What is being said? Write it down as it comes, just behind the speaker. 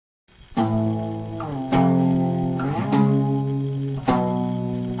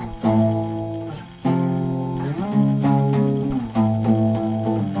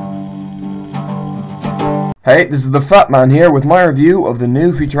Hey, this is the Fat Man here with my review of the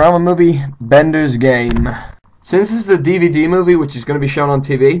new Futurama movie, Bender's Game. Since this is a DVD movie which is going to be shown on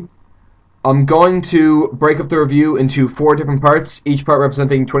TV, I'm going to break up the review into 4 different parts, each part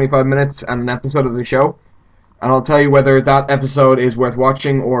representing 25 minutes and an episode of the show. And I'll tell you whether that episode is worth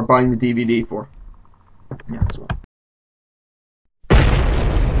watching or buying the DVD for. Yeah, that's what.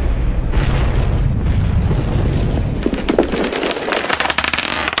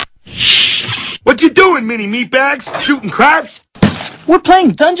 What you doing, mini meatbags? Shooting craps? We're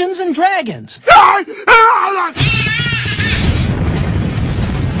playing Dungeons and Dragons.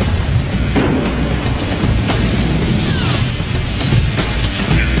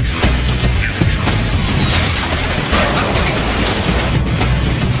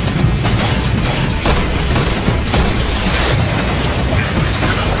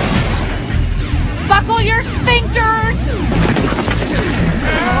 Buckle your sphincters!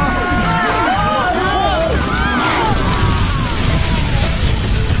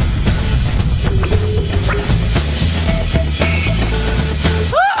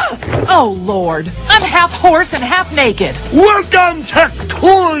 Oh, Lord. I'm half horse and half naked. Welcome to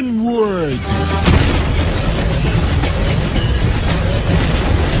Cornwood!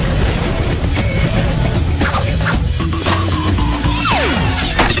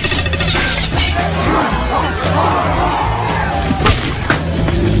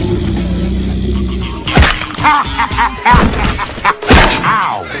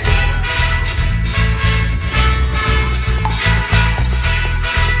 Ow!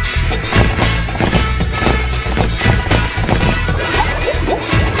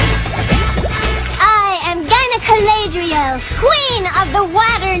 Queen of the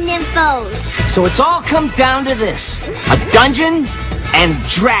water nymphos. So it's all come down to this. A dungeon and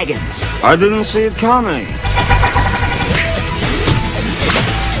dragons. I didn't see it coming.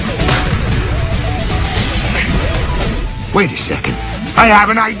 Wait a second. I have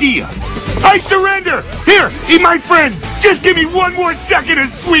an idea. I surrender! Here, eat my friends! Just give me one more second of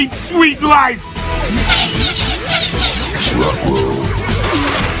sweet, sweet life!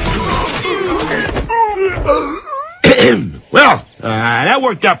 Well, that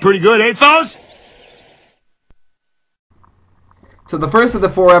worked out pretty good, eh, fellas? So the first of the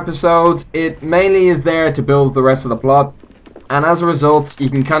 4 episodes, it mainly is there to build the rest of the plot, and as a result, you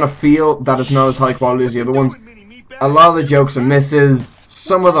can kind of feel that it's not as high quality as the other ones. A lot of the jokes are misses,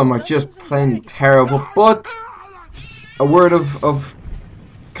 some of them are just plain terrible, but a word of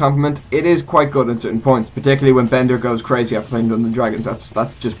compliment, it is quite good at certain points, particularly when Bender goes crazy after playing Dungeons and Dragons.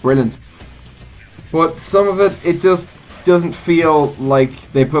 That's just brilliant. But some of it just doesn't feel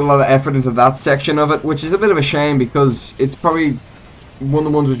like they put a lot of effort into that section of it, which is a bit of a shame because it's probably one of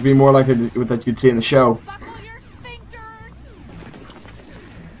the ones which would be more likely that you'd see in the show.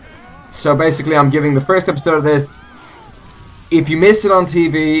 So basically I'm giving the first episode of this, if you missed it on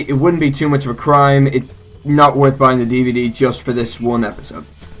TV, it wouldn't be too much of a crime. It's not worth buying the DVD just for this one episode.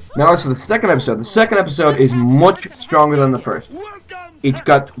 Now as for the second episode is much stronger than the first. It's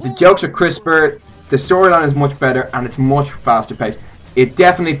got, the jokes are crisper, the storyline is much better, and it's much faster paced. It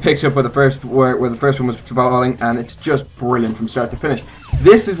definitely picks up where the first one was falling, and it's just brilliant from start to finish.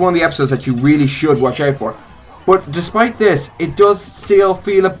 This is one of the episodes that you really should watch out for. But despite this, it does still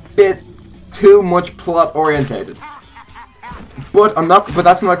feel a bit too much plot orientated. But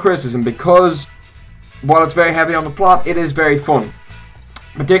that's not a criticism, because while it's very heavy on the plot, it is very fun.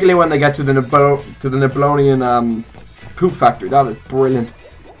 Particularly when they get to the Nibelonian poop factory. That is brilliant.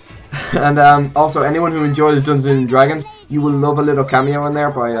 And also, anyone who enjoys Dungeons and Dragons, you will love a little cameo in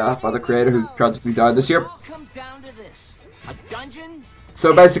there by the creator who tragically died this year.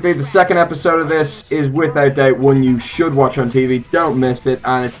 So basically, the second episode of this is without doubt one you should watch on TV. Don't miss it,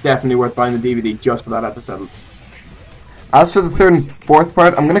 and it's definitely worth buying the DVD just for that episode. As for the third and fourth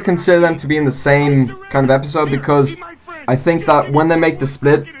part, I'm going to consider them to be in the same kind of episode because I think that when they make the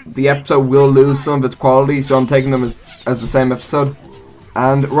split, the episode will lose some of its quality, so I'm taking them as the same episode.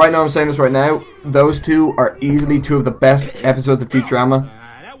 And right now, I'm saying this right now, those two are easily 2 of the best episodes of Futurama,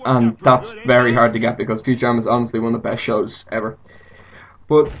 and that's very hard to get because Futurama is honestly one of the best shows ever.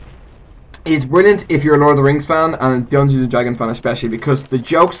 But it's brilliant if you're a Lord of the Rings fan, and a Dungeons and Dragons fan especially, because the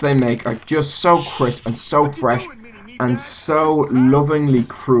jokes they make are just so crisp and so fresh and so lovingly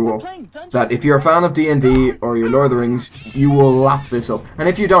cruel that if you're a fan of D&D or you're Lord of the Rings, you will lap this up. And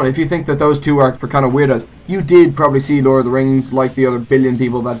if you don't, if you think that those two are for kind of weirdos, you did probably see Lord of the Rings like the other billion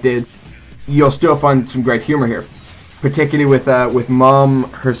people that did, you'll still find some great humor here. Particularly with Mom,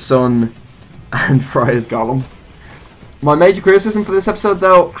 her son, and Fry's Gollum. My major criticism for this episode,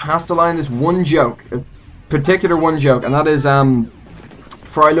 though, has to lie in this one joke. A particular one joke, and that is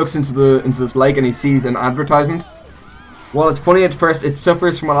Fry looks into this lake and he sees an advertisement. While it's funny at first, it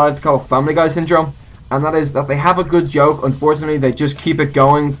suffers from what I like to call Family Guy syndrome, and that is that they have a good joke. Unfortunately, they just keep it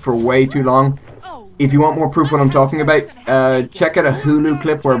going for way too long. If you want more proof of what I'm talking about, check out a Hulu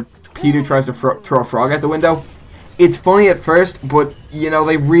clip where Peter tries to throw a frog out the window. It's funny at first, but you know,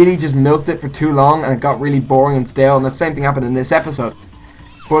 they really just milked it for too long and it got really boring and stale, and the same thing happened in this episode.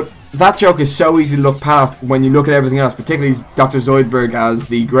 But that joke is so easy to look past when you look at everything else, particularly Dr. Zoidberg as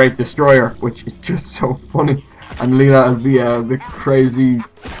the Great Destroyer, which is just so funny, and Leela as the crazy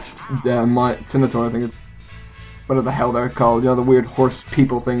Senator, I think it's, whatever the hell they're called, you know, the weird horse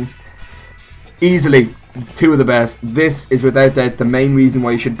people things. Easily two of the best. This is without doubt the main reason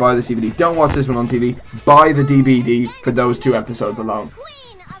why you should buy this DVD. Don't watch this one on TV. Buy the DVD for those 2 episodes alone.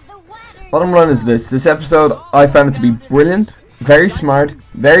 Bottom line is this episode, I found it to be brilliant, very smart,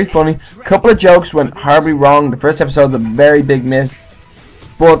 very funny. Couple of jokes went horribly wrong. The first episode's a very big miss,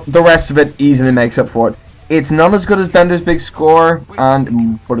 but the rest of it easily makes up for it. It's not as good as Bender's Big Score,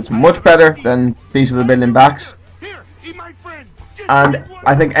 but it's much better than Beast of the Billion Backs. And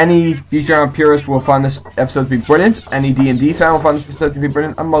I think any Futurama purist will find this episode to be brilliant. Any D&D fan will find this episode to be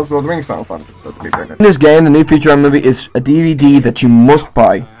brilliant, and most Lord of the Rings fan will find this episode to be brilliant. This game, the new Futurama movie, is a DVD that you must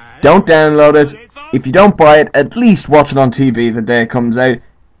buy. Don't download it. If you don't buy it, at least watch it on TV the day it comes out.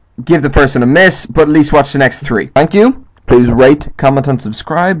 Give the first one a miss, but at least watch the next 3. Thank you. Please rate, comment, and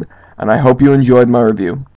subscribe, and I hope you enjoyed my review.